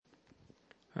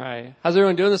All right. How's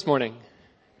everyone doing this morning?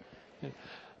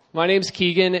 My name's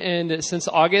Keegan, and since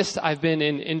August, I've been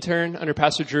an intern under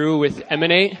Pastor Drew with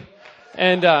Emanate,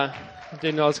 and I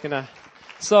didn't know I was going to.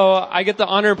 So I get the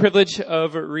honor and privilege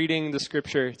of reading the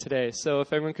scripture today. So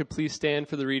if everyone could please stand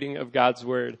for the reading of God's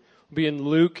word. We'll be in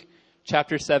Luke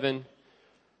chapter 7,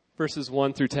 verses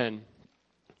 1 through 10.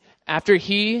 After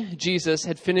he, Jesus,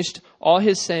 had finished all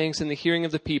his sayings in the hearing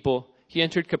of the people, he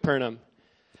entered Capernaum.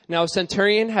 Now a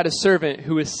centurion had a servant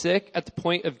who was sick at the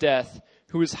point of death,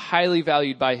 who was highly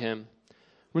valued by him.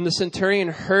 When the centurion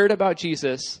heard about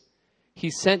Jesus, he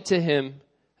sent to him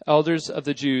elders of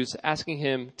the Jews, asking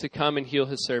him to come and heal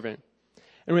his servant.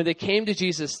 And when they came to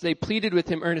Jesus, they pleaded with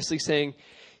him earnestly, saying,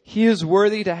 "He is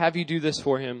worthy to have you do this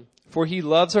for him, for he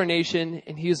loves our nation,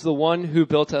 and he is the one who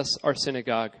built us our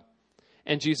synagogue."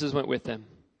 And Jesus went with them.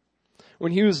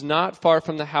 When he was not far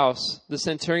from the house, the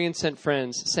centurion sent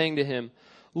friends, saying to him,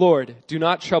 "Lord, do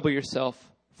not trouble yourself,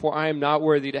 for I am not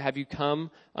worthy to have you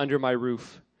come under my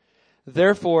roof.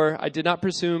 Therefore, I did not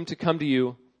presume to come to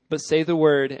you, but say the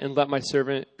word and let my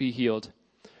servant be healed.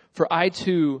 For I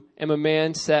too am a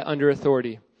man set under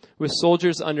authority, with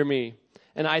soldiers under me.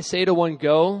 And I say to one,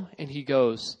 'Go,' and he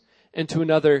goes, and to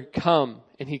another, 'Come,'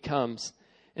 and he comes,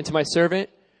 and to my servant,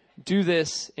 'Do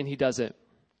this,' and he does it."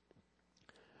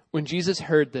 When Jesus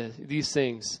heard these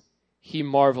things, he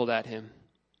marveled at him.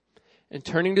 And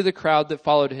turning to the crowd that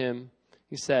followed him,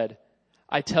 he said,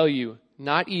 "I tell you,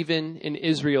 not even in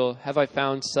Israel have I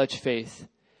found such faith."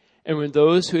 And when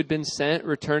those who had been sent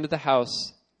returned to the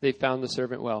house, they found the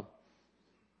servant well.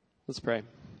 Let's pray.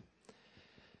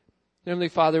 Heavenly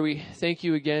Father, we thank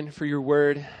you again for your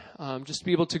word, just to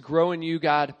be able to grow in you,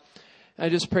 God. I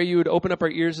just pray you would open up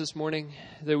our ears this morning,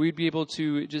 that we'd be able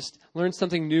to just learn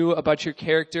something new about your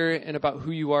character and about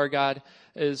who you are, God,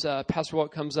 as Pastor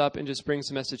Walt comes up and just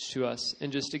brings a message to us.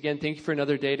 And just again, thank you for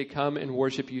another day to come and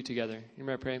worship you together. You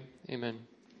may I pray? Amen.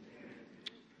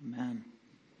 Amen.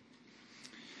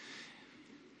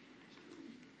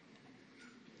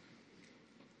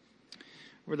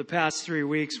 Over the past 3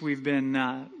 weeks, we've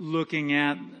been looking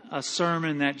at a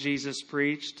sermon that Jesus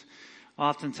preached.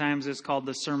 Oftentimes it's called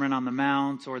the Sermon on the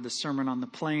Mount or the Sermon on the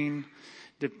Plain.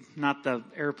 Not the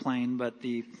airplane, but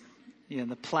the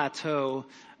plateau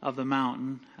of the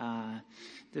mountain,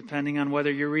 depending on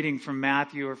whether you're reading from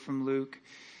Matthew or from Luke.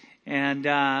 And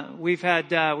we've had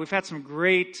some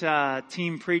great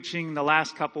team preaching the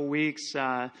last couple weeks.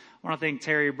 I want to thank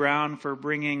Terry Brown for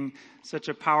bringing such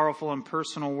a powerful and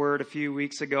personal word a few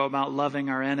weeks ago about loving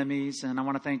our enemies. And I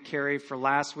want to thank Carrie for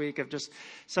last week of just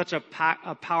such a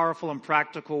powerful and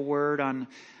practical word on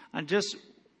just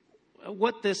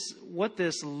what this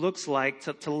looks like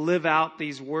to live out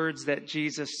these words that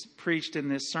Jesus preached in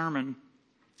this sermon.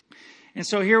 And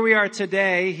so here we are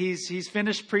today. He's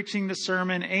finished preaching the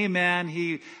sermon. Amen.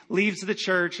 He leaves the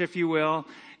church, if you will.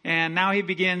 And now he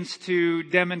begins to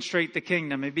demonstrate the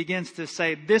kingdom. He begins to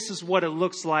say, this is what it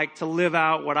looks like to live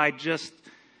out what I just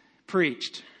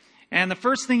preached. And the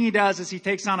first thing he does is he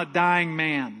takes on a dying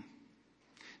man.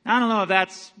 Now, I don't know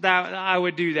if that I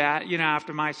would do that,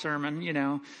 after my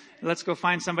sermon, let's go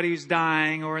find somebody who's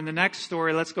dying. Or in the next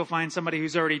story, let's go find somebody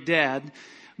who's already dead.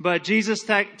 But Jesus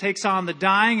takes on the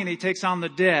dying and he takes on the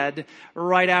dead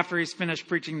right after he's finished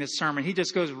preaching this sermon. He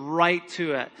just goes right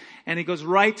to it. And he goes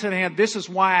right to the hand. This is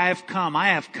why I have come. I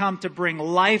have come to bring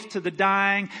life to the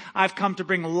dying. I've come to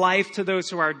bring life to those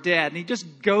who are dead. And he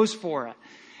just goes for it.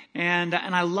 And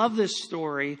I love this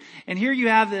story. And here you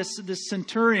have this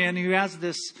centurion who has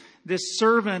this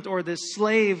servant or this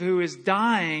slave who is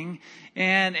dying.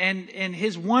 And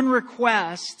his one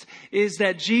request is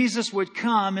that Jesus would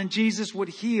come and Jesus would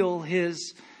heal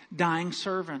his dying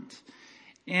servant.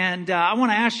 And I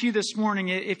want to ask you this morning,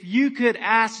 if you could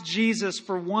ask Jesus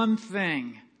for one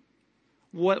thing,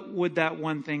 what would that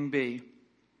one thing be?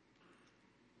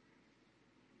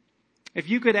 If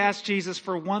you could ask Jesus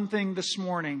for one thing this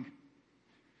morning,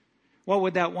 what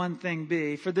would that one thing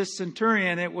be? For this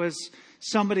centurion, it was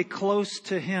somebody close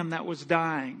to him that was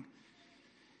dying.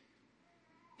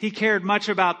 He cared much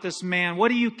about this man. What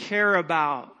do you care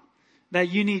about that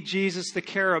you need Jesus to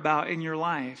care about in your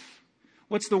life?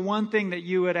 What's the one thing that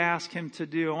you would ask him to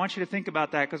do? I want you to think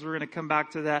about that because we're going to come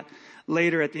back to that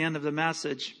later at the end of the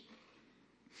message.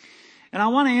 And I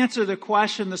want to answer the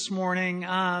question this morning.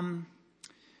 And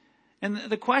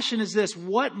the question is this: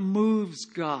 what moves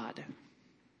God?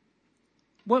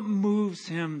 What moves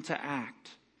him to act?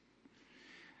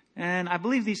 And I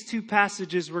believe these two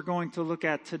passages we're going to look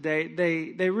at today,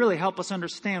 they really help us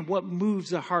understand what moves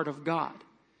the heart of God.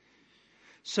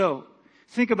 So,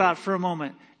 think about it for a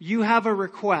moment. You have a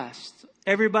request.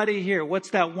 Everybody here,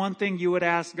 what's that one thing you would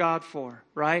ask God for,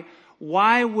 right?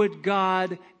 Why would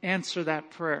God answer that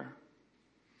prayer?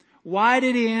 Why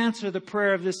did He answer the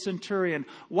prayer of this centurion?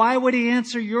 Why would He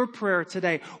answer your prayer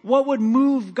today? What would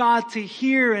move God to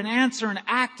hear and answer and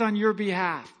act on your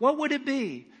behalf? What would it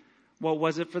be? What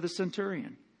was it for the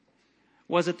centurion?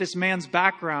 Was it this man's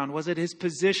background? Was it his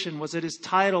position? Was it his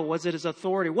title? Was it his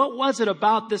authority? What was it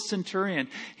about this centurion?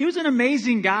 He was an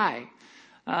amazing guy.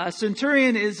 A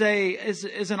centurion is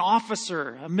an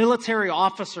officer, a military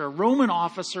officer, a Roman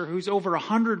officer who's over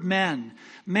 100 men,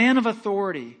 man of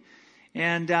authority.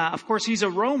 And of course, he's a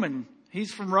Roman.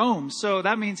 He's from Rome. So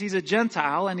that means he's a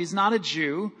Gentile and he's not a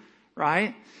Jew,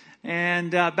 right?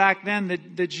 And back then,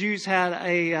 the Jews had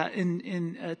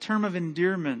a term of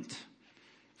endearment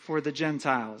for the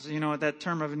Gentiles. You know what that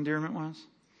term of endearment was?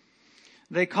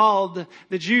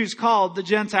 The Jews called the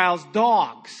Gentiles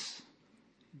dogs.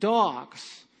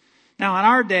 Dogs. Now, in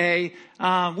our day,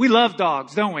 we love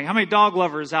dogs, don't we? How many dog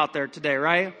lovers out there today,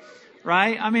 right?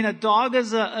 Right? I mean, a dog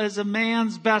is a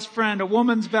man's best friend, a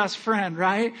woman's best friend,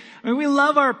 right? I mean, we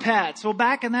love our pets. Well,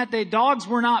 back in that day, dogs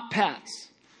were not pets.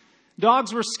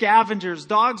 Dogs were scavengers.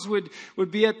 Dogs would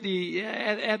be at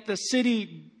the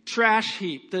city trash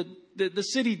heap, the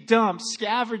city dump,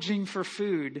 scavenging for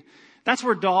food. That's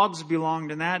where dogs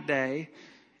belonged in that day.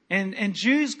 And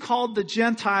Jews called the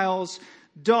Gentiles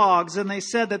dogs, and they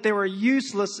said that they were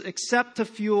useless except to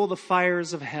fuel the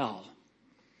fires of hell.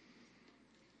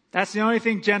 That's the only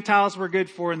thing Gentiles were good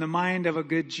for in the mind of a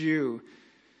good Jew.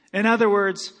 In other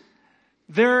words,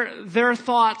 their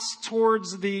thoughts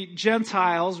towards the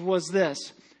Gentiles was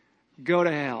this: go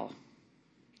to hell,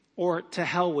 or to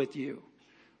hell with you,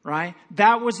 right?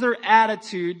 That was their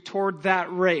attitude toward that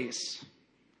race.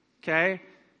 Okay?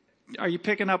 Are you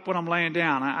picking up what I'm laying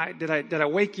down? Did I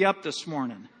wake you up this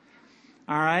morning?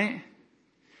 All right?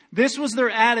 This was their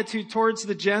attitude towards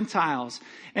the Gentiles.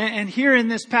 And here in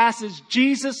this passage,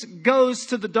 Jesus goes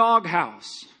to the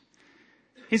doghouse.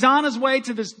 He's on his way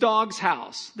to this dog's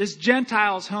house, this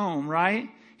Gentile's home, right?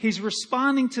 He's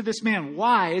responding to this man.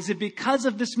 Why? Is it because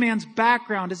of this man's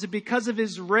background? Is it because of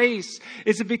his race?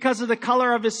 Is it because of the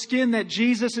color of his skin that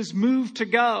Jesus is moved to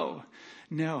go?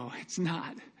 No, it's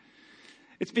not.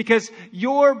 It's because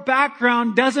your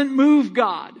background doesn't move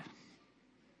God.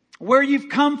 Where you've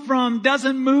come from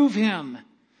doesn't move Him.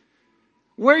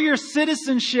 Where your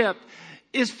citizenship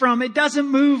is from, it doesn't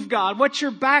move God. What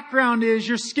your background is,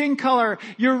 your skin color,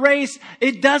 your race,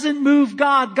 it doesn't move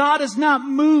God. God is not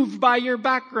moved by your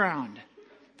background.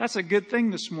 That's a good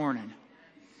thing this morning.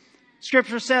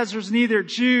 Scripture says there's neither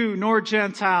Jew nor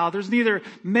Gentile. There's neither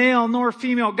male nor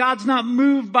female. God's not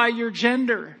moved by your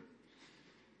gender.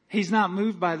 He's not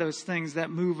moved by those things that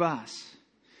move us.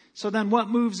 So then what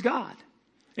moves God?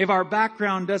 If our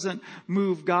background doesn't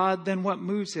move God, then what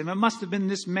moves Him? It must have been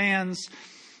this man's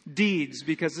deeds,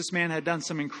 because this man had done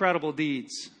some incredible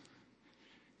deeds.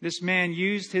 This man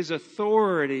used his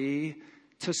authority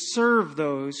to serve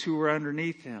those who were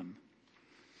underneath him.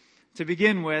 To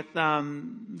begin with,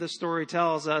 the story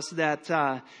tells us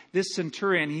that this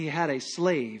centurion, he had a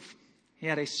slave. He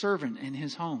had a servant in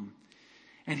his home.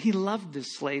 And he loved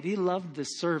this slave. He loved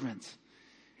this servant.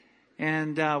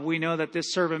 And we know that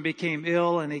this servant became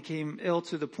ill, and he came ill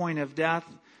to the point of death.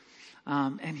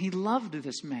 And he loved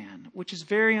this man, which is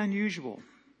very unusual.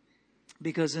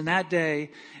 Because in that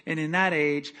day and in that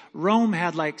age, Rome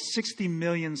had like 60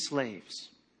 million slaves.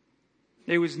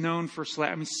 It was known for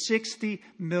slaves. 60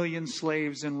 million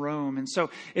slaves in Rome. And so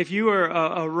if you were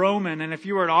a Roman, and if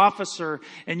you were an officer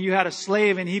and you had a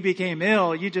slave and he became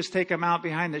ill, you just take him out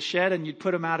behind the shed and you'd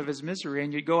put him out of his misery,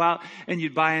 and you'd go out and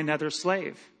you'd buy another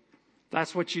slave.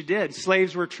 That's what you did.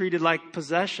 Slaves were treated like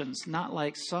possessions, not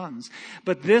like sons.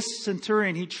 But this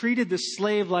centurion, he treated the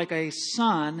slave like a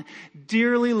son,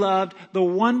 dearly loved. The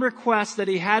one request that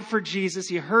he had for Jesus,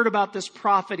 he heard about this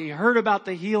prophet, he heard about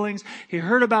the healings, he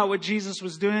heard about what Jesus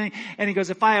was doing, and he goes,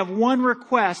 if I have one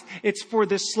request, it's for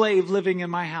this slave living in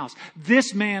my house.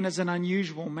 This man is an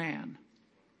unusual man.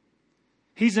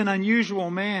 He's an unusual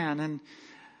man, and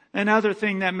another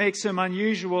thing that makes him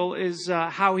unusual is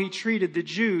how he treated the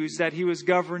Jews that he was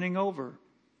governing over.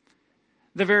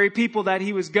 The very people that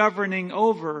he was governing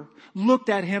over looked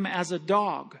at him as a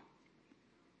dog.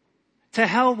 To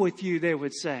hell with you, they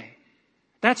would say.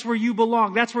 That's where you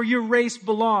belong. That's where your race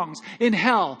belongs, in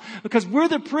hell. Because we're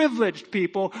the privileged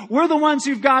people. We're the ones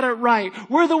who've got it right.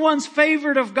 We're the ones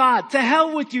favored of God. To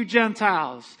hell with you,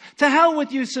 Gentiles. To hell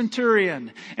with you,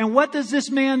 centurion. And what does this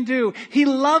man do? He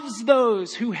loves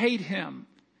those who hate him.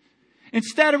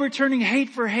 Instead of returning hate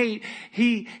for hate,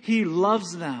 he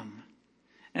loves them.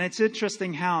 And it's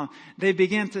interesting how they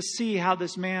began to see how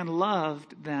this man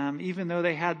loved them, even though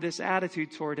they had this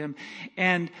attitude toward him.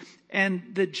 And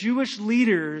the Jewish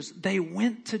leaders, they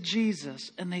went to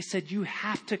Jesus and they said, you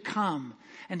have to come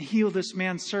and heal this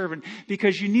man's servant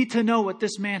because you need to know what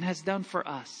this man has done for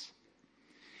us.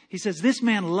 He says, this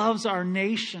man loves our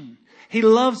nation. He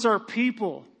loves our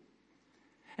people.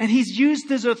 And he's used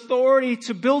his authority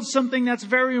to build something that's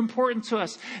very important to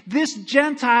us. This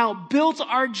Gentile built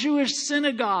our Jewish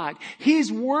synagogue.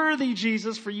 He's worthy,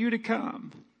 Jesus, for you to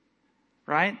come.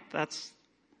 Right? That's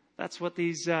what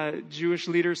these Jewish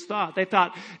leaders thought. They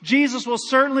thought, Jesus will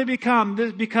certainly become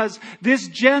because this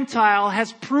Gentile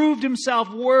has proved himself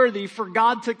worthy for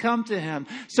God to come to him.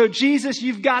 So Jesus,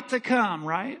 you've got to come,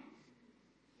 right?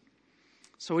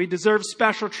 So he deserves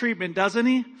special treatment, doesn't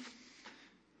he?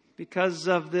 Because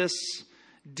of this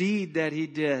deed that he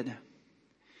did.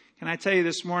 Can I tell you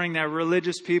this morning that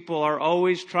religious people are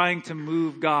always trying to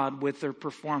move God with their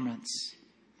performance.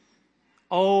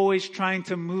 Always trying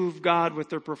to move God with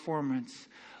their performance.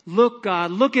 Look, God,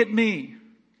 look at me.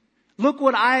 Look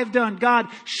what I have done. God,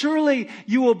 surely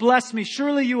you will bless me.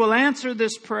 Surely you will answer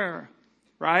this prayer.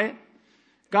 Right?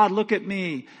 God, look at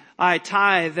me. I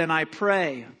tithe and I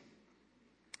pray.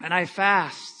 And I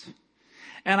fast.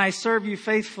 And I serve you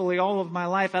faithfully all of my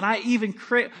life. And I even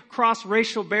cross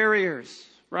racial barriers,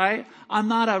 right? I'm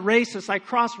not a racist. I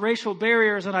cross racial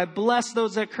barriers and I bless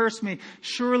those that curse me.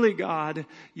 Surely, God,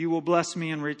 you will bless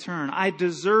me in return. I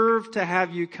deserve to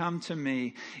have you come to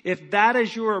me. If that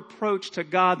is your approach to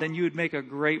God, then you would make a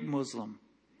great Muslim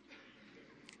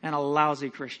and a lousy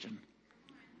Christian.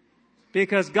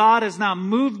 Because God is not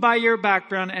moved by your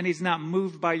background and He's not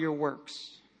moved by your works.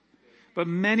 But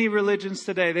many religions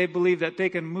today, they believe that they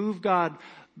can move God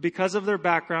because of their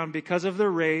background, because of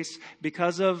their race,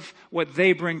 because of what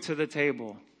they bring to the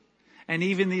table. And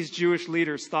even these Jewish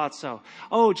leaders thought so.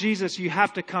 Oh, Jesus, you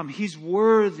have to come. He's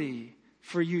worthy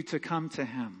for you to come to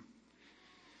Him.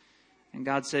 And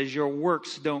God says, your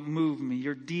works don't move me.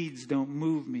 Your deeds don't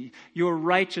move me. Your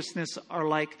righteousness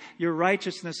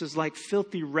is like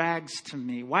filthy rags to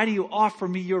me. Why do you offer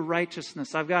me your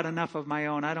righteousness? I've got enough of my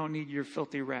own. I don't need your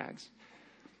filthy rags.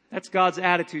 That's God's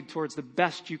attitude towards the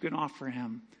best you can offer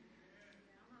Him.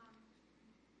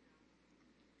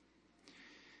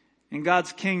 In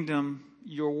God's kingdom,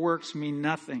 your works mean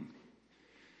nothing.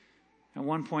 At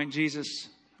one point, Jesus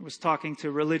was talking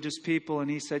to religious people and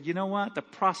He said, you know what? The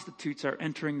prostitutes are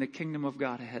entering the kingdom of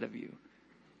God ahead of you.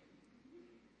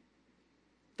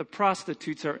 The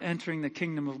prostitutes are entering the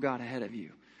kingdom of God ahead of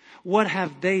you. What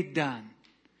have they done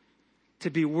to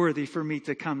be worthy for me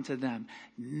to come to them?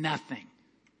 Nothing.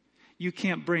 You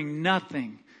can't bring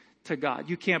nothing to God.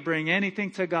 You can't bring anything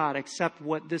to God except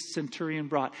what this centurion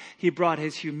brought. He brought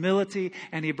his humility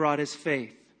and he brought his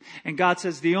faith. And God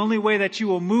says, the only way that you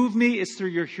will move me is through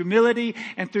your humility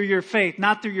and through your faith,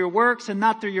 not through your works and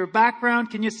not through your background.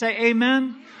 Can you say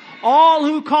amen? All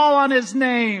who call on His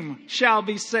name shall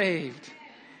be saved.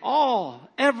 All,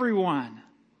 everyone.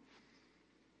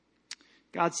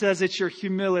 God says it's your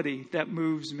humility that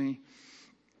moves me.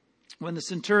 When the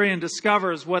centurion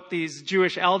discovers what these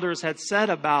Jewish elders had said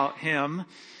about him,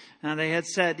 and they had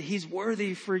said, he's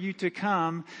worthy for you to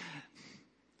come,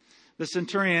 the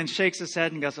centurion shakes his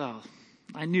head and goes, oh,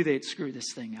 I knew they'd screw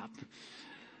this thing up.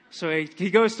 So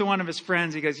he goes to one of his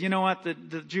friends. He goes, you know what?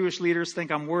 The Jewish leaders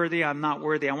think I'm worthy. I'm not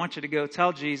worthy. I want you to go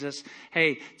tell Jesus,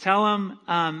 hey, tell him,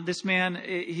 this man,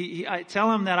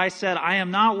 tell him that I said, I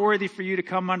am not worthy for you to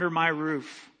come under my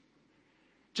roof.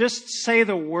 Just say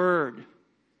the word.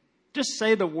 Just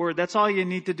say the word. That's all you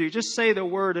need to do. Just say the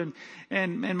word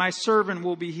and my servant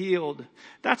will be healed.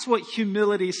 That's what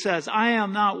humility says. I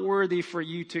am not worthy for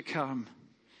you to come.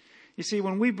 You see,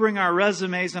 when we bring our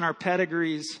resumes and our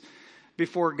pedigrees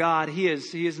before God, He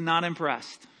is not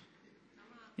impressed.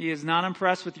 He is not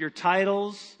impressed with your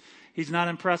titles. He's not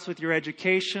impressed with your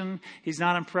education. He's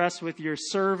not impressed with your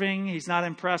serving. He's not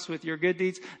impressed with your good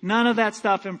deeds. None of that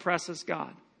stuff impresses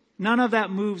God. None of that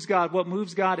moves God. What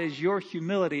moves God is your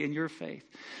humility and your faith.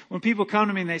 When people come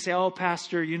to me and they say, "Oh,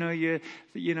 pastor, you're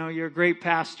a great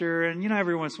pastor," and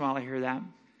every once in a while I hear that.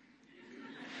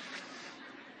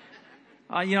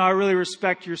 I really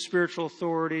respect your spiritual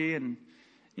authority, and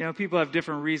people have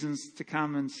different reasons to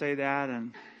come and say that.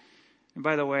 And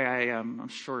by the way, I'm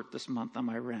short this month on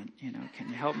my rent. Can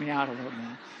you help me out a little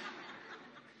bit?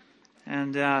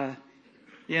 And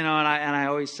and I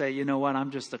always say, you know what?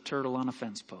 I'm just a turtle on a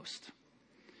fence post.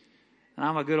 And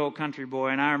I'm a good old country boy.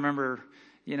 And I remember,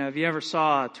 if you ever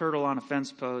saw a turtle on a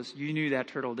fence post, you knew that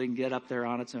turtle didn't get up there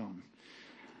on its own.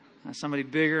 Somebody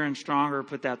bigger and stronger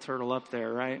put that turtle up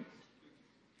there, right?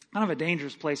 Kind of a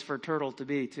dangerous place for a turtle to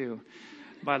be, too.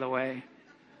 by the way.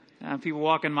 People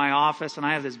walk in my office, and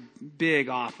I have this big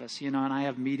office, and I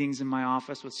have meetings in my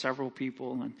office with several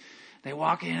people, and they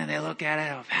walk in and they look at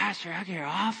it, Pastor, look at your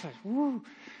office. Woo.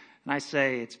 And I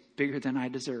say, it's bigger than I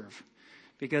deserve,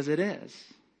 because it is.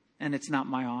 And it's not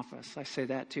my office. I say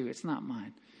that too. It's not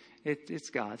mine.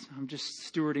 It's God's. I'm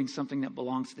just stewarding something that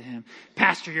belongs to Him.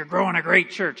 Pastor, you're growing a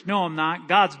great church. No, I'm not.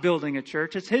 God's building a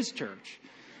church. It's His church.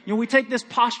 We take this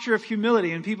posture of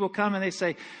humility, and people come and they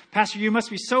say, Pastor, you must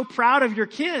be so proud of your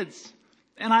kids.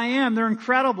 And I am. They're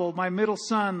incredible. My middle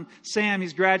son, Sam,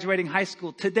 he's graduating high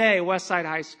school today, Westside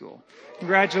High School.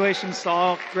 Congratulations to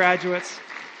all graduates.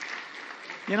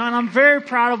 And I'm very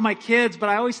proud of my kids, but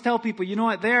I always tell people, you know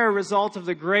what? They are a result of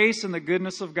the grace and the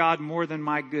goodness of God more than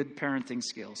my good parenting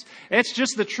skills. It's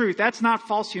just the truth. That's not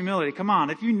false humility. Come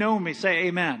on. If you know me, say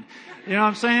amen. You know what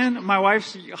I'm saying? My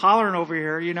wife's hollering over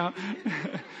here,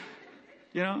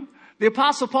 The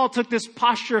Apostle Paul took this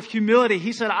posture of humility.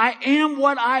 He said, I am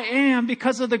what I am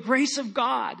because of the grace of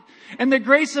God. And the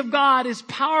grace of God is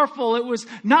powerful. It was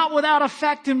not without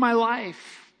effect in my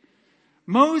life.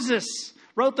 Moses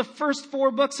wrote the first 4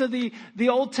 books of the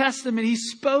Old Testament. He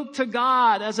spoke to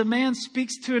God as a man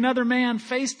speaks to another man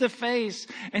face to face.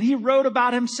 And he wrote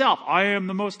about himself. I am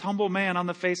the most humble man on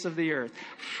the face of the earth.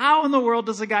 How in the world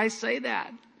does a guy say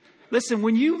that? Listen,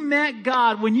 when you met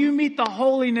God, when you meet the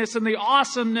holiness and the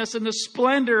awesomeness and the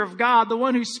splendor of God, the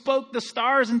one who spoke the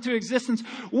stars into existence,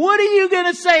 what are you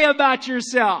going to say about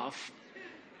yourself?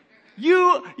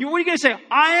 What are you going to say?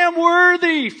 I am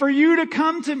worthy for you to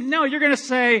come to me. No, you're going to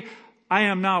say, I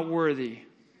am not worthy.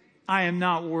 I am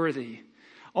not worthy.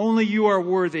 Only you are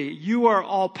worthy. You are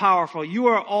all powerful. You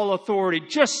are all authority.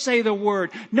 Just say the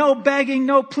word. No begging,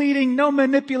 no pleading, no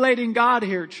manipulating God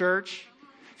here, church.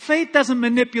 Faith doesn't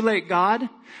manipulate God.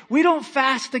 We don't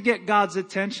fast to get God's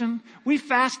attention. We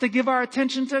fast to give our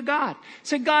attention to God.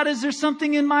 Say, God, is there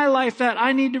something in my life that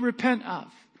I need to repent of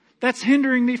that's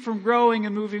hindering me from growing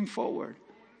and moving forward?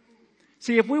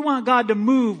 See, if we want God to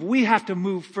move, we have to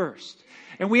move first.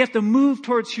 And we have to move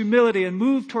towards humility and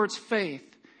move towards faith.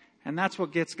 And that's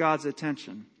what gets God's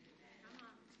attention.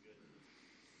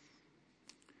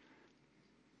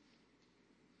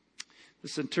 The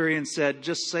centurion said,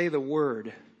 just say the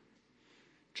word.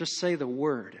 Just say the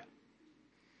word.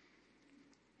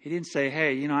 He didn't say,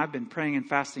 hey, I've been praying and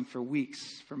fasting for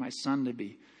weeks for my son to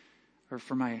be, or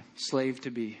for my slave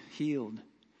to be healed.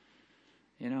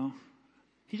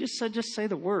 He just said, just say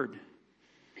the word.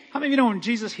 How many of you know when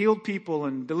Jesus healed people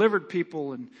and delivered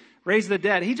people and raised the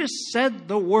dead, He just said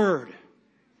the word.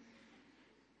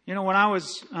 When I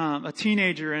was a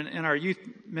teenager in our youth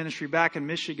ministry back in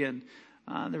Michigan,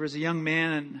 there was a young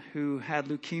man who had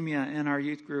leukemia in our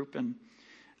youth group, and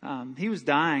he was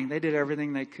dying. They did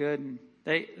everything they could, and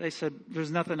they said,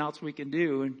 there's nothing else we can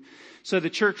do. And so the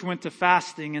church went to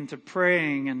fasting and to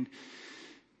praying, and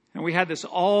we had this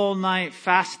all-night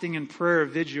fasting and prayer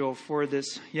vigil for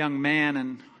this young man.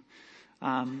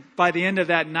 And by the end of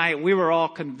that night, we were all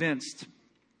convinced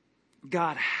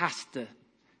God has to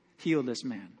heal this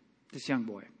man, this young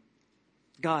boy.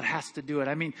 God has to do it.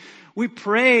 I mean, we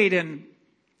prayed and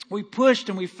we pushed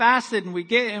and we fasted and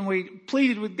we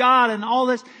pleaded with God and all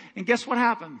this. And guess what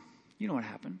happened? You know what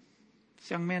happened? This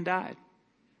young man died.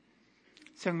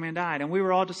 This young man died. And we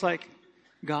were all just like,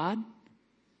 God,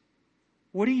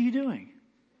 what are you doing?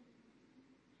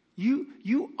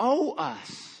 You owe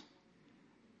us.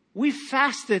 We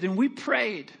fasted and we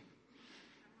prayed,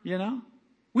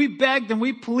 We begged and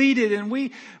we pleaded and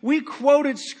we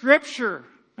quoted scripture.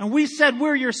 And we said,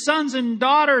 we're your sons and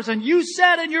daughters. And you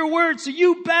said in your word, so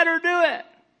you better do it.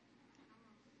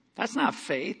 That's not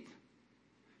faith.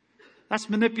 That's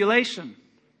manipulation.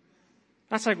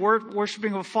 That's like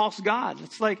worshiping a false god.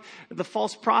 It's like the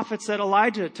false prophets that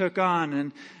Elijah took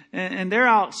on. And they're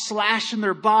out slashing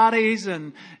their bodies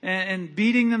and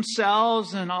beating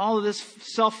themselves and all of this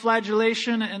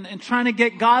self-flagellation and trying to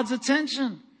get God's attention.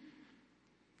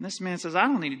 And this man says, I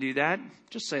don't need to do that.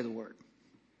 Just say the word.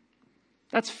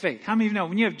 That's faith. How many of you know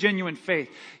when you have genuine faith,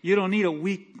 you don't need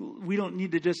we don't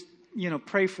need to just,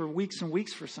 pray for weeks and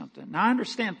weeks for something. Now I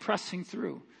understand pressing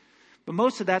through. But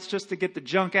most of that's just to get the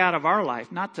junk out of our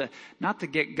life, not to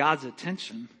get God's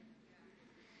attention.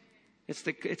 It's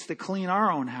to clean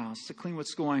our own house, to clean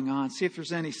what's going on. See if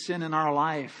there's any sin in our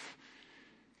life.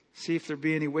 See if there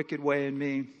be any wicked way in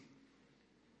me. And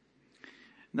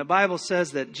the Bible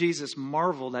says that Jesus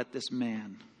marveled at this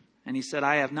man. And He said,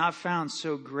 I have not found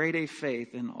so great a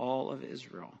faith in all of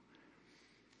Israel.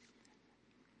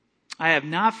 I have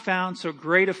not found so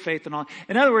great a faith in all.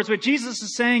 In other words, what Jesus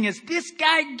is saying is, this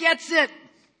guy gets it.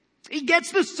 He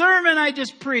gets the sermon I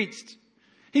just preached.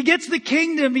 He gets the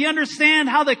kingdom. He understands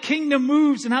how the kingdom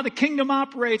moves and how the kingdom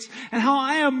operates and how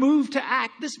I am moved to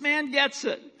act. This man gets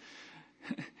it.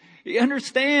 He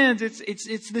understands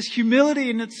it's this humility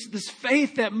and it's this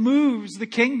faith that moves the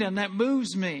kingdom, that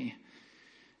moves me.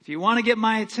 If you want to get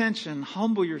my attention,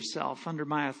 humble yourself under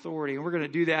my authority. And we're going to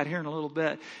do that here in a little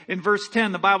bit. In verse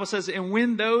 10, the Bible says, and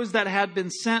when those that had been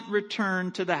sent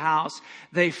returned to the house,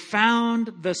 they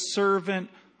found the servant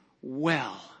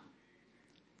well.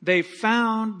 They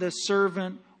found the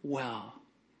servant well.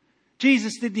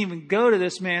 Jesus didn't even go to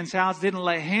this man's house, didn't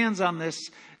lay hands on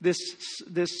this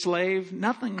slave,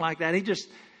 nothing like that.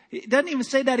 He doesn't even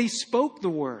say that he spoke the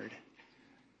word.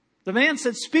 The man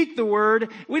said, speak the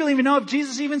word. We don't even know if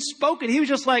Jesus even spoke it. He was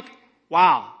just like,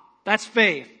 wow, that's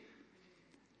faith.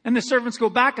 And the servants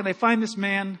go back and they find this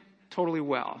man totally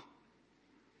well.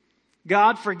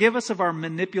 God, forgive us of our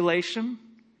manipulation.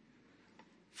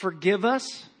 Forgive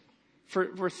us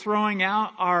for throwing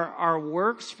out our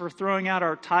works, for throwing out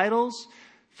our titles,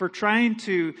 for trying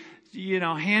to,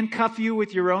 handcuff you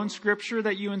with your own scripture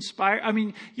that you inspire. I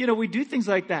mean, we do things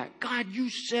like that. God, you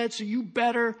said, so you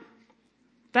better.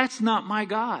 That's not my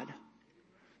God.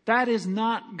 That is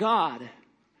not God.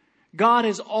 God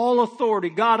is all authority.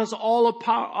 God is all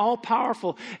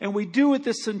powerful. And we do what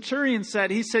the centurion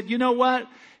said. He said, you know what?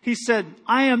 He said,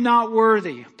 I am not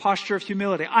worthy. Posture of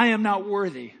humility. I am not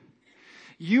worthy.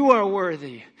 You are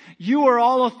worthy. You are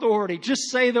all authority. Just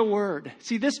say the word.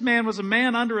 See, this man was a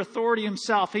man under authority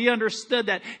himself. He understood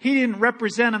that he didn't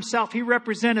represent himself. He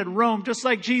represented Rome. Just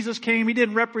like Jesus came, he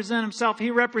didn't represent himself.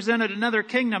 He represented another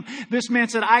kingdom. This man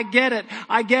said, I get it.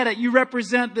 I get it. You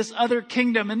represent this other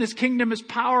kingdom, and this kingdom is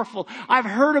powerful. I've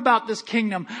heard about this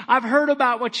kingdom. I've heard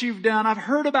about what you've done. I've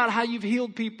heard about how you've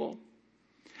healed people.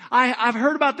 I've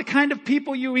heard about the kind of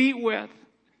people you eat with.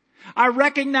 I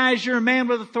recognize you're a man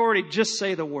with authority. Just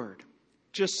say the word.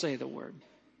 Just say the word.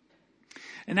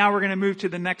 And now we're going to move to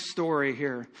the next story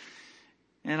here.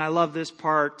 And I love this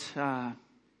part.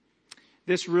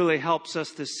 This really helps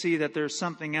us to see that there's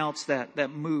something else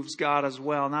that moves God as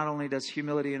well. Not only does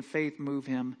humility and faith move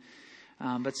him,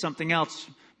 but something else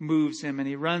moves him. And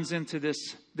he runs into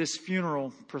this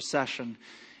funeral procession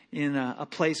in a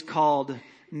place called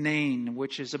Nain,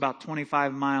 which is about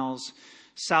 25 miles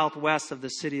southwest of the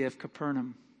city of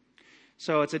Capernaum.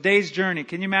 So it's a day's journey.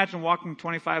 Can you imagine walking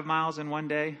 25 miles in one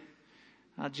day?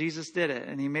 Jesus did it,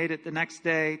 and he made it the next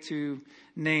day to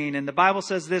Nain. And the Bible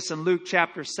says this in Luke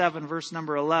chapter 7, verse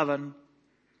number 11.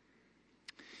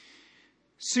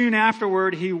 Soon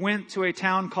afterward, he went to a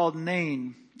town called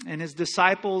Nain, and his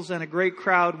disciples and a great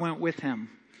crowd went with him.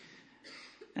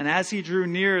 And as he drew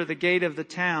near the gate of the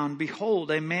town,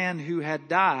 behold, a man who had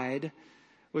died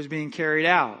was being carried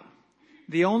out,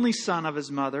 the only son of his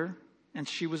mother, and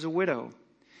she was a widow.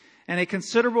 And a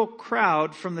considerable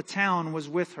crowd from the town was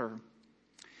with her.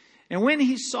 And when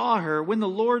the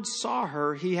Lord saw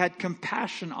her, he had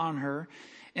compassion on her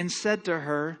and said to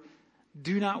her,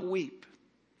 do not weep.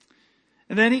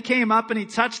 And then he came up and he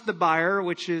touched the bier,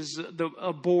 which is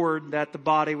a board that the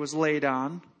body was laid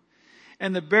on.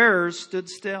 And the bearers stood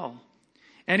still.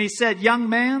 And he said, young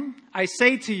man, I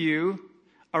say to you,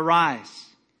 arise.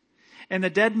 And the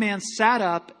dead man sat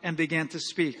up and began to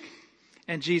speak.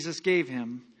 And Jesus gave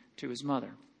him to his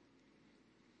mother.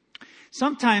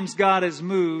 Sometimes God is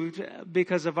moved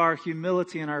because of our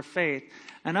humility and our faith.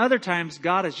 And other times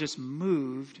God is just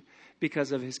moved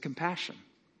because of his compassion.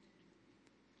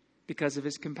 Because of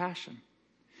his compassion.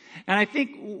 And I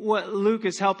think what Luke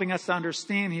is helping us to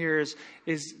understand here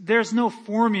is there's no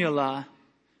formula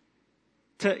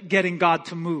to getting God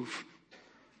to move.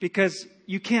 Because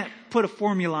you can't put a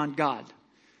formula on God.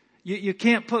 You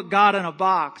can't put God in a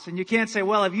box. And you can't say,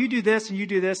 well, if you do this and you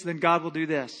do this, then God will do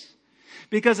this.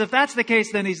 Because if that's the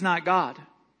case, then he's not God.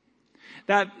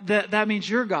 That means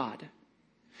you're God.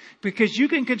 Because you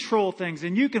can control things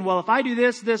and you can, well, if I do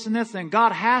this, this, and this, then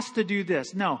God has to do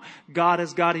this. No, God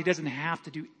is God. He doesn't have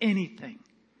to do anything.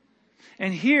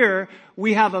 And here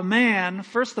we have a man,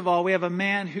 first of all, we have a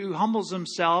man who humbles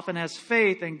himself and has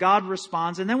faith and God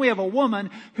responds. And then we have a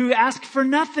woman who asked for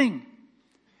nothing.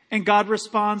 And God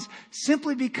responds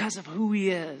simply because of who he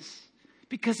is.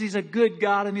 Because he's a good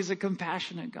God and he's a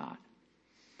compassionate God.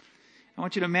 I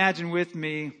want you to imagine with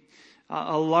me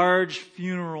a large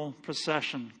funeral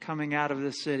procession coming out of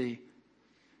the city.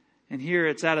 And here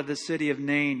it's out of the city of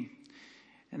Nain.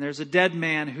 And there's a dead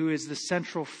man who is the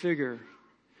central figure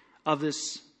of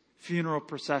this funeral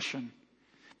procession.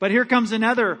 But here comes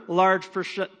another large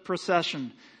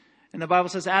procession. And the Bible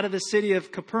says out of the city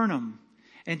of Capernaum.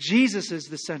 And Jesus is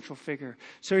the central figure.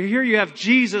 So here you have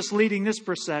Jesus leading this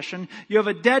procession. You have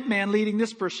a dead man leading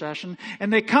this procession.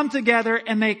 And they come together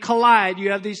and they collide.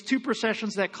 You have these two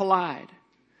processions that collide.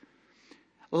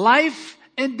 Life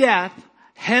and death,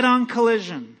 head-on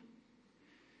collision.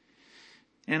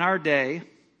 In our day,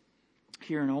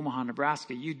 here in Omaha,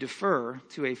 Nebraska, you defer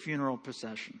to a funeral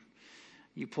procession.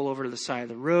 You pull over to the side of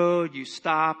the road, you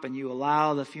stop, and you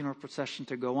allow the funeral procession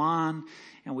to go on.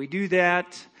 And we do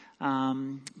that.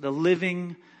 The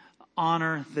living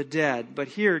honor the dead. But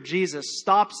here, Jesus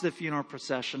stops the funeral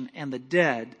procession, and the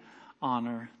dead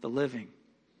honor the living.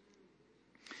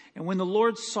 And when the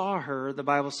Lord saw her, the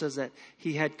Bible says that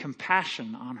He had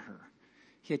compassion on her.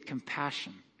 He had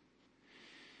compassion.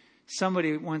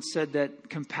 Somebody once said that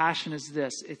compassion is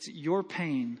this: it's your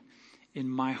pain in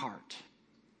my heart.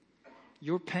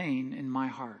 Your pain in my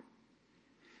heart.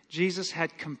 Jesus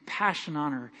had compassion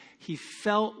on her. He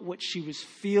felt what she was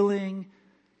feeling,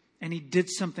 and He did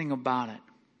something about it.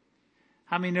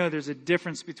 How many know there's a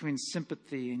difference between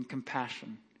sympathy and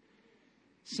compassion?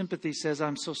 Sympathy says,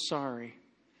 I'm so sorry.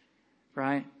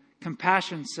 Right?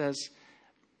 Compassion says,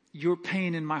 your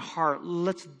pain in my heart.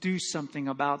 Let's do something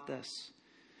about this.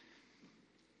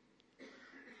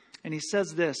 And He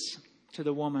says this to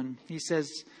the woman. He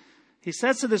says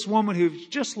to this woman who's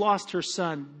just lost her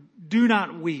son, do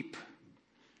not weep.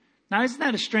 Now, isn't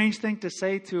that a strange thing to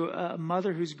say to a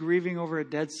mother who's grieving over a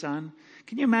dead son?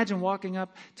 Can you imagine walking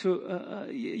up to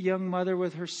a young mother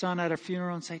with her son at a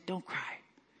funeral and say, don't cry.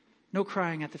 No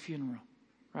crying at the funeral,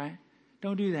 right?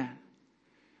 Don't do that.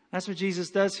 That's what Jesus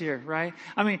does here, right?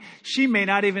 I mean, she may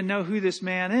not even know who this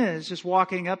man is, just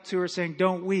walking up to her saying,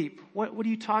 don't weep. What are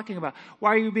you talking about? Why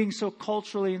are you being so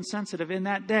culturally insensitive? In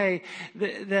that day,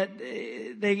 that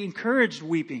they encouraged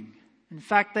weeping. In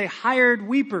fact, they hired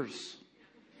weepers.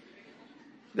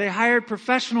 They hired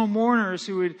professional mourners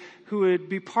who would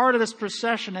be part of this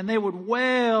procession, and they would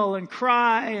wail and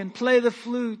cry and play the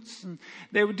flutes. And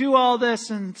they would do all this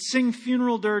and sing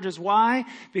funeral dirges. Why?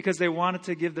 Because they wanted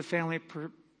to give the family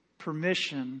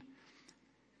permission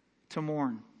to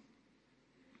mourn.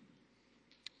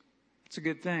 It's a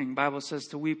good thing. The Bible says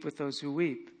to weep with those who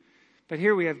weep. But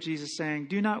here we have Jesus saying,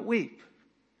 do not weep.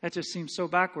 That just seems so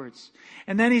backwards.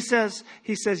 And then he says,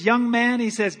 young man, he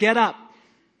says, get up.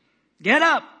 Get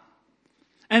up.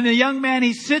 And the young man,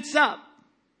 he sits up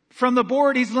from the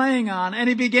board he's laying on and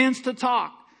he begins to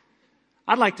talk.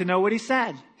 I'd like to know what he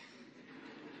said.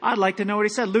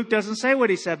 Luke doesn't say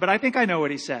what he said, but I think I know what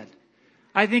he said.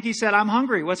 I think he said, I'm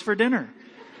hungry. What's for dinner?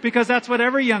 Because that's what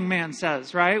every young man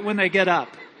says, right? When they get up.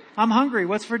 I'm hungry.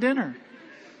 What's for dinner?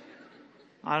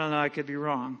 I don't know. I could be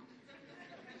wrong.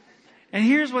 And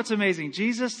here's what's amazing.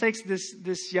 Jesus takes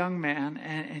this young man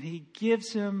and He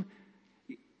gives him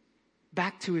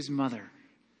back to his mother.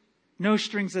 No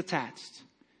strings attached.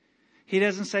 He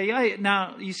doesn't say, hey,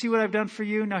 now you see what I've done for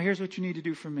you? Now here's what you need to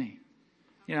do for me.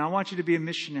 I want you to be a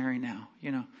missionary now.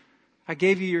 I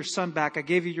gave you your son back. I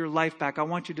gave you your life back. I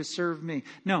want you to serve me.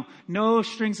 No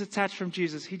strings attached from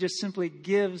Jesus. He just simply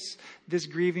gives this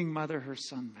grieving mother her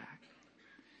son back.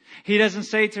 He doesn't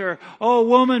say to her, oh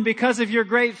woman, because of your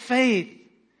great faith,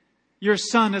 your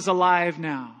son is alive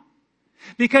now.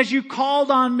 Because you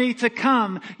called on me to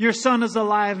come, your son is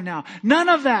alive now. None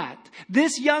of that.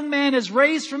 This young man is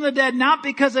raised from the dead, not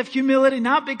because of humility,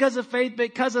 not because of faith, but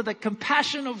because of the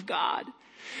compassion of God.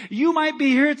 You might be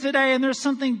here today and there's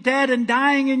something dead and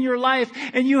dying in your life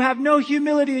and you have no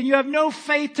humility and you have no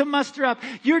faith to muster up.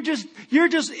 You're just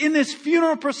in this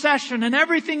funeral procession and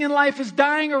everything in life is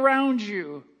dying around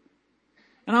you.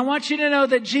 And I want you to know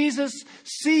that Jesus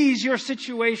sees your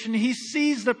situation. He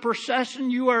sees the procession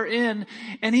you are in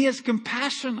and He has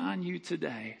compassion on you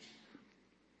today.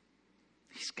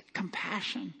 He's got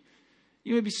compassion.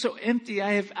 You may be so empty.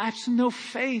 I have no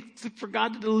faith for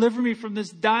God to deliver me from this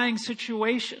dying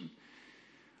situation.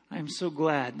 I am so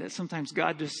glad that sometimes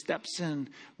God just steps in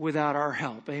without our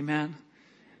help. Amen.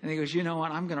 And He goes, you know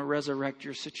what? I'm going to resurrect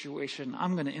your situation.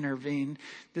 I'm going to intervene.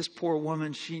 This poor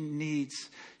woman, she needs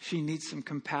some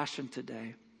compassion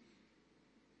today.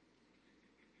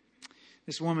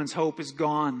 This woman's hope is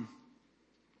gone.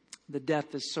 The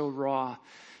death is so raw.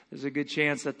 There's a good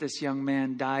chance that this young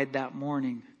man died that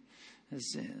morning.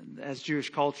 As Jewish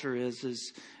culture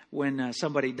is when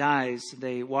somebody dies,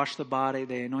 they wash the body,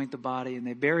 they anoint the body, and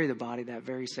they bury the body that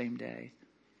very same day.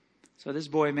 So this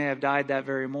boy may have died that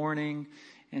very morning,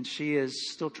 and she is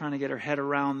still trying to get her head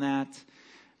around that.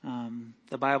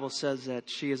 The Bible says that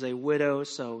she is a widow,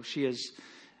 so she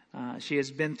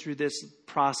has been through this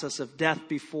process of death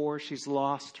before. She's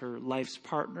lost her life's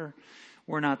partner.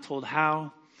 We're not told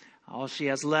how. All she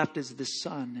has left is this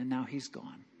son, and now he's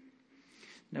gone.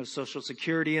 no Social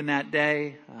Security in that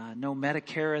day, no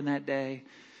Medicare in that day.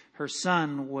 Her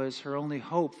son was her only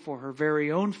hope for her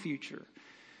very own future.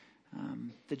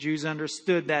 The Jews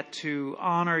understood that to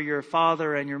honor your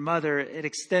father and your mother, it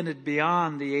extended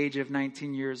beyond the age of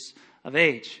 19 years of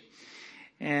age.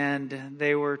 And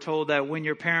they were told that when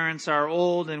your parents are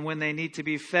old and when they need to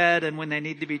be fed and when they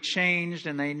need to be changed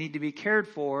and they need to be cared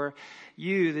for,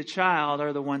 you, the child,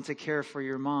 are the one to care for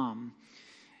your mom.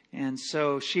 And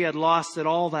so she had lost it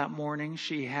all that morning.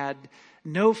 She had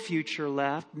no future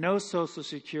left, no Social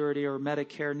Security or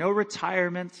Medicare, no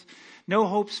retirement, no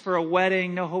hopes for a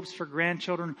wedding, no hopes for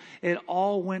grandchildren. It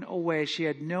all went away. She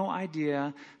had no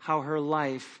idea how her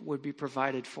life would be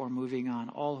provided for moving on.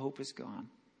 All hope is gone.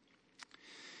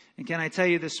 And can I tell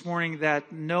you this morning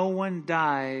that no one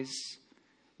dies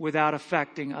without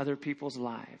affecting other people's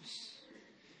lives?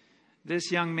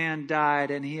 This young man died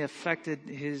and he affected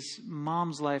his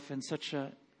mom's life in such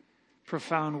a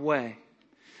profound way.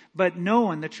 But no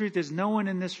one, the truth is, no one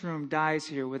in this room dies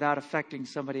here without affecting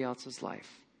somebody else's life.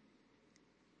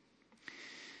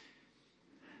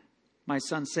 My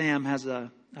son Sam has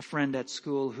a friend at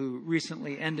school who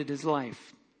recently ended his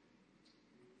life.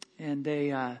 And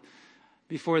they,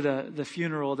 before the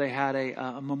funeral, they had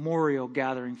a memorial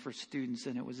gathering for students,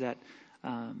 and it was at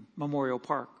Memorial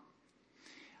Park.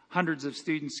 Hundreds of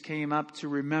students came up to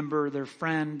remember their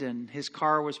friend, and his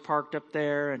car was parked up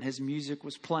there, and his music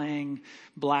was playing,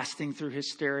 blasting through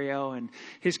his stereo. And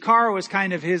his car was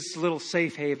kind of his little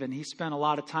safe haven. He spent a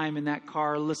lot of time in that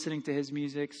car listening to his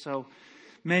music. So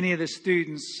many of the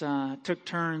students took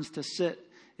turns to sit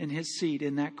in his seat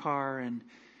in that car and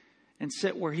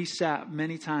sit where he sat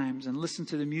many times and listen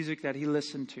to the music that he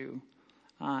listened to.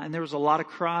 And there was a lot of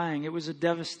crying. It was a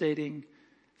devastating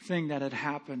thing that had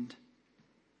happened.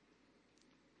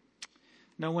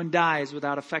 No one dies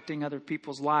without affecting other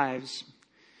people's lives.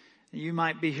 You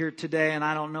might be here today, and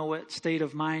I don't know what state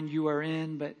of mind you are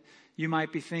in, but you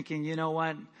might be thinking, you know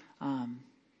what?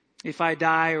 If I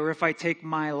die or if I take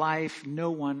my life, no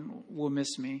one will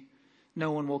miss me.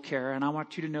 No one will care. And I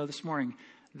want you to know this morning,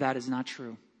 that is not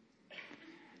true.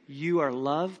 You are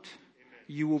loved.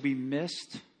 You will be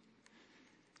missed.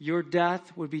 Your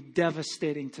death would be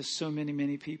devastating to so many,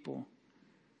 many people.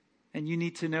 And you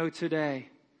need to know today,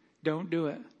 don't do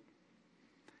it.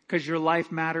 Because your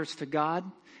life matters to God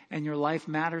and your life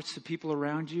matters to people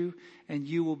around you, and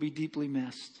you will be deeply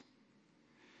missed.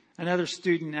 Another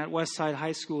student at Westside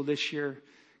High School this year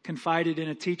confided in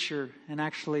a teacher and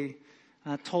actually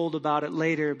told about it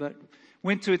later, but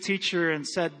went to a teacher and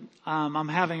said, I'm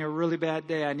having a really bad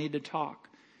day. I need to talk.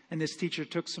 And this teacher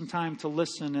took some time to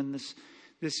listen, and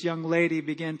this young lady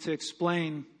began to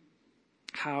explain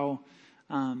how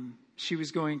she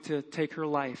was going to take her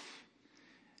life.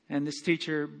 And this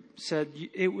teacher said,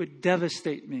 it would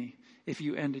devastate me if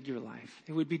you ended your life.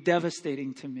 It would be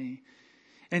devastating to me.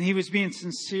 And he was being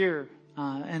sincere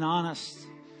and honest.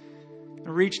 I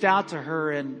reached out to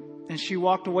her, and she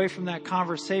walked away from that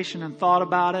conversation and thought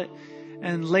about it.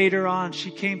 And later on,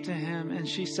 she came to him and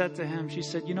she said to him, she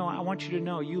said, I want you to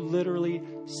know, you literally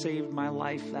saved my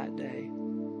life that day.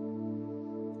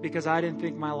 Because I didn't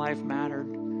think my life mattered.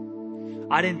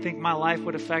 I didn't think my life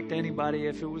would affect anybody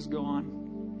if it was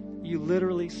gone. You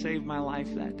literally saved my life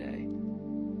that day.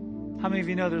 How many of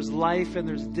you know there's life and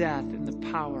there's death in the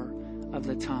power of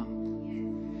the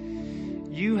tongue?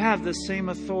 You have the same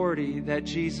authority that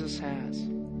Jesus has.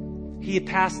 He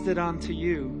passed it on to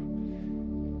you.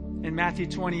 In Matthew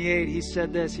 28, he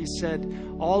said this. He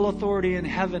said, all authority in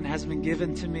heaven has been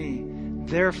given to me.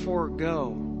 Therefore go,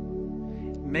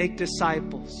 make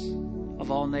disciples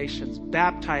of all nations,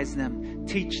 baptize them,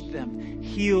 teach them,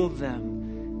 heal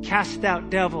them, cast out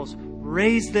devils,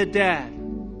 raise the dead.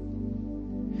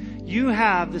 You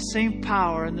have the same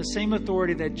power and the same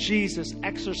authority that Jesus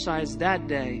exercised that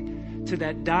day to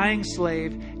that dying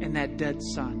slave and that dead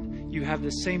son. You have the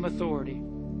same authority.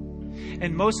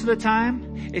 And most of the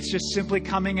time, it's just simply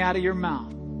coming out of your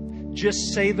mouth.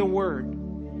 Just say the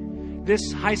word.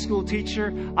 This high school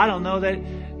teacher, I don't know that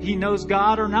he knows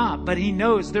God or not, but he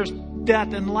knows there's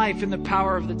death and life in the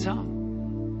power of the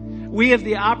tongue. We have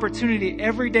the opportunity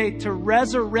every day to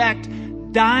resurrect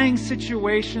dying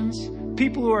situations,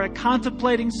 people who are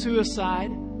contemplating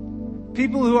suicide,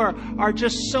 people who are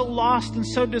just so lost and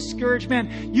so discouraged.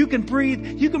 Man, you can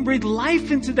breathe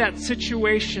life into that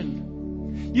situation.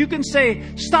 You can say,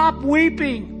 stop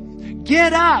weeping,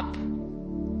 get up.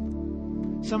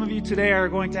 Some of you today are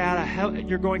going to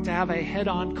have a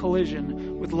head-on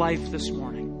collision with life this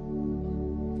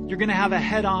morning. You're going to have a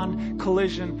head-on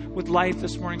collision with life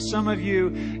this morning. Some of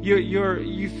you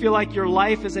feel like your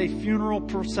life is a funeral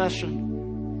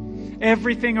procession.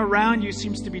 Everything around you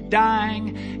seems to be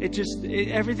dying.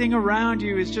 Everything around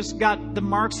you has just got the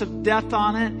marks of death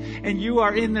on it. And you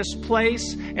are in this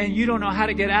place and you don't know how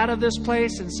to get out of this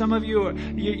place. And some of you,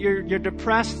 you're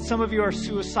depressed. Some of you are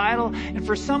suicidal. And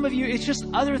for some of you, it's just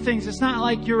other things. It's not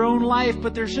like your own life,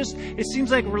 but it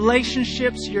seems like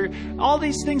relationships, all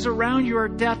these things around you are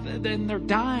death and they're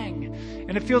dying.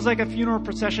 And it feels like a funeral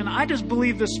procession. I just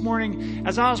believe this morning,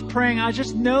 as I was praying, I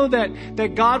just know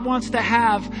that God wants to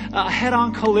have a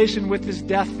head-on collision with this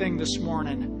death thing this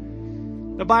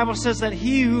morning. The Bible says that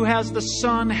he who has the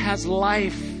Son has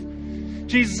life.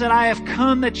 Jesus said, I have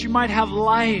come that you might have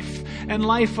life and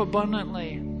life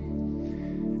abundantly.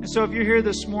 And so if you're here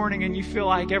this morning and you feel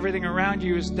like everything around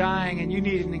you is dying and you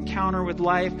need an encounter with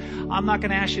life, I'm not going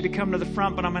to ask you to come to the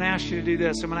front, but I'm going to ask you to do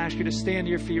this. I'm going to ask you to stand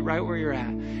to your feet right where you're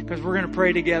at, because we're going to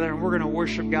pray together and we're going to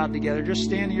worship God together. Just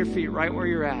stand to your feet right where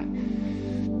you're at.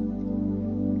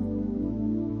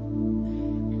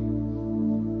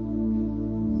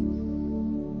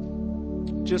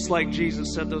 Just like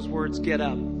Jesus said those words, get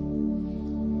up.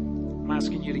 I'm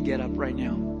asking you to get up right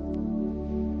now.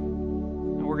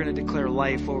 We're going to declare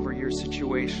life over your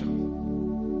situation.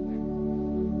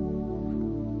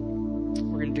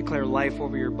 We're going to declare life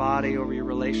over your body, over your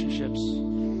relationships,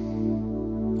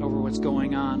 over what's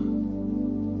going on.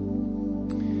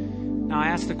 Now, I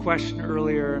asked a question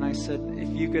earlier and I said, if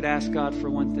you could ask God for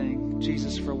one thing,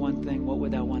 Jesus for one thing, what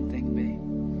would that one thing be?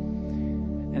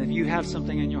 And if you have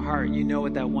something in your heart, you know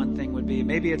what that one thing would be.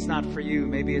 Maybe it's not for you.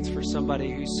 Maybe it's for somebody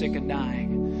who's sick and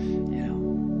dying.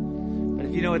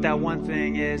 If you know what that one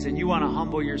thing is and you want to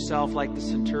humble yourself like the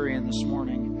centurion this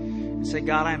morning and say,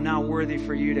 God, I'm not worthy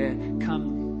for you to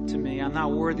come to me. I'm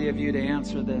not worthy of you to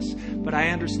answer this, but I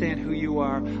understand who you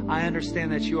are. I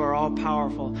understand that you are all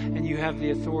powerful and you have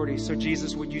the authority. So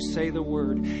Jesus, would you say the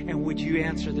word and would you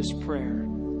answer this prayer?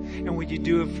 And would you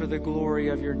do it for the glory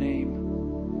of your name?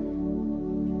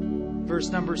 Verse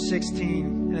number 16,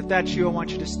 and if that's you, I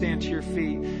want you to stand to your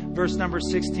feet. Verse number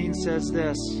 16 says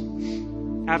this.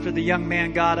 After the young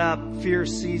man got up, fear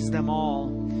seized them all,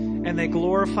 and they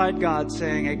glorified God,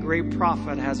 saying, a great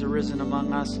prophet has arisen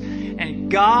among us,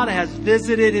 and God has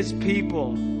visited his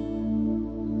people.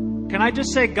 Can I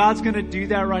just say God's going to do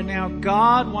that right now?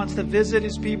 God wants to visit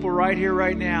his people right here,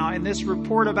 right now. And this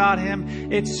report about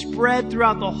him, it spread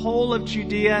throughout the whole of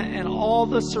Judea and all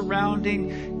the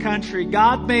surrounding country.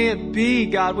 God, may it be,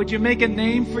 God, would you make a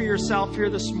name for yourself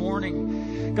here this morning?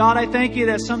 God, I thank you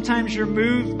that sometimes you're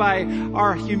moved by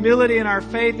our humility and our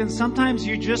faith, and sometimes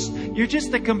you're just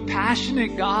a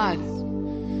compassionate God.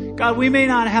 God, we may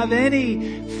not have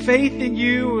any faith in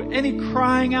you, any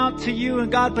crying out to you,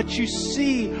 and God, but you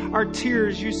see our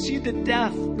tears. You see the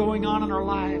death going on in our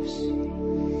lives.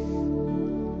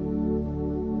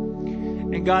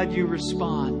 And God, you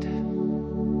respond,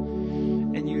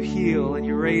 and you heal, and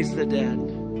you raise the dead.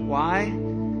 Why?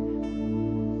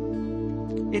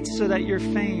 It's so that your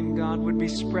fame, God, would be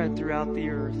spread throughout the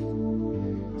earth.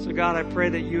 So God, I pray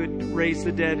that you would raise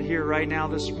the dead here right now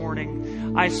this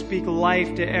morning. I speak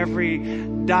life to every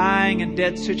dying and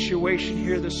dead situation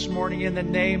here this morning in the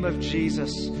name of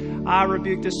Jesus. I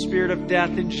rebuke the spirit of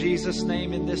death in Jesus'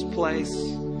 name in this place.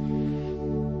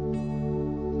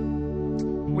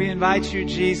 We invite you,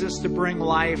 Jesus, to bring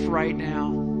life right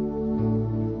now.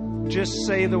 Just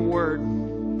say the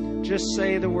word. Just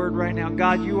say the word right now.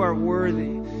 God, you are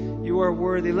worthy. You are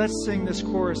worthy. Let's sing this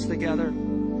chorus together.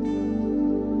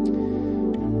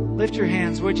 Lift your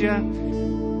hands, would you?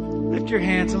 Lift your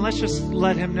hands and let's just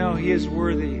let him know he is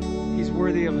worthy. He's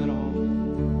worthy of it all.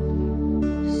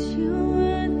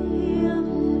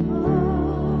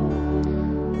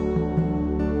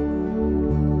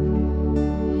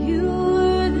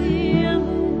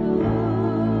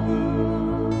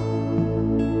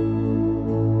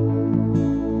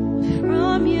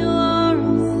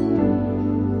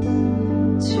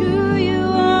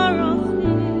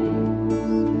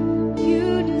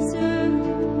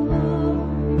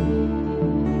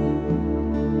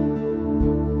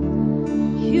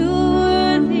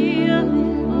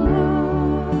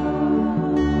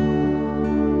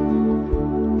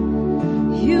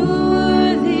 You